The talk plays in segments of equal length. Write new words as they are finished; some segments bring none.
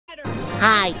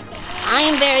Hi, I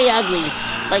am very ugly,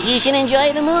 but you should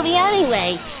enjoy the movie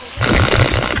anyway.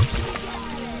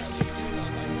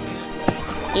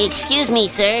 Excuse me,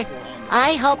 sir.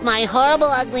 I hope my horrible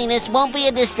ugliness won't be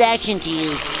a distraction to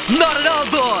you. Not at all,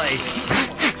 boy!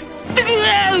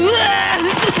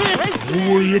 Don't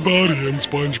worry about him,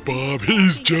 SpongeBob.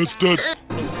 He's just a...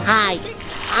 Hi,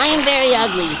 I am very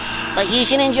ugly, but you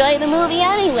should enjoy the movie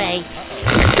anyway.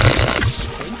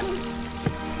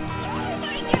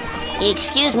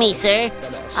 Excuse me, sir.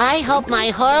 I hope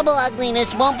my horrible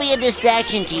ugliness won't be a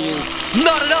distraction to you.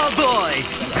 Not at all, boy!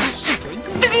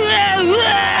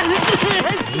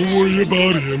 Don't worry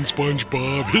about him,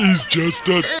 SpongeBob. He's just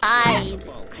a...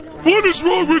 What is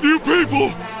wrong with you people?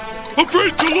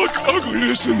 Afraid to look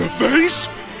ugliness in the face?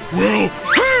 Well,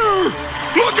 here!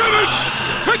 Look at it!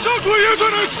 It's ugly,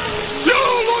 isn't it? You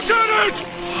look at it!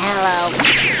 Hello.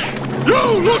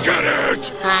 You look at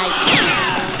it! Hi.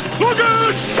 Look at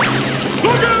it!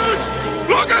 Look at it!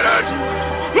 Look at it!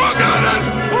 Look at it!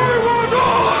 I want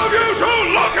all of you to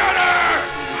look at it!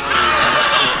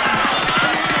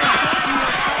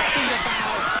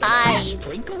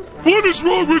 What is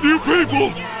wrong with you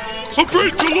people?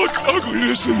 Afraid to look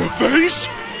ugliness in the face?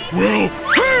 Well,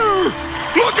 here!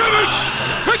 Look at it!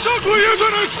 It's ugly,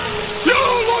 isn't it? You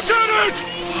look at it!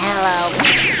 Hello.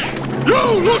 You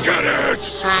look at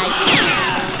it! Hi.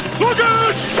 Look at it!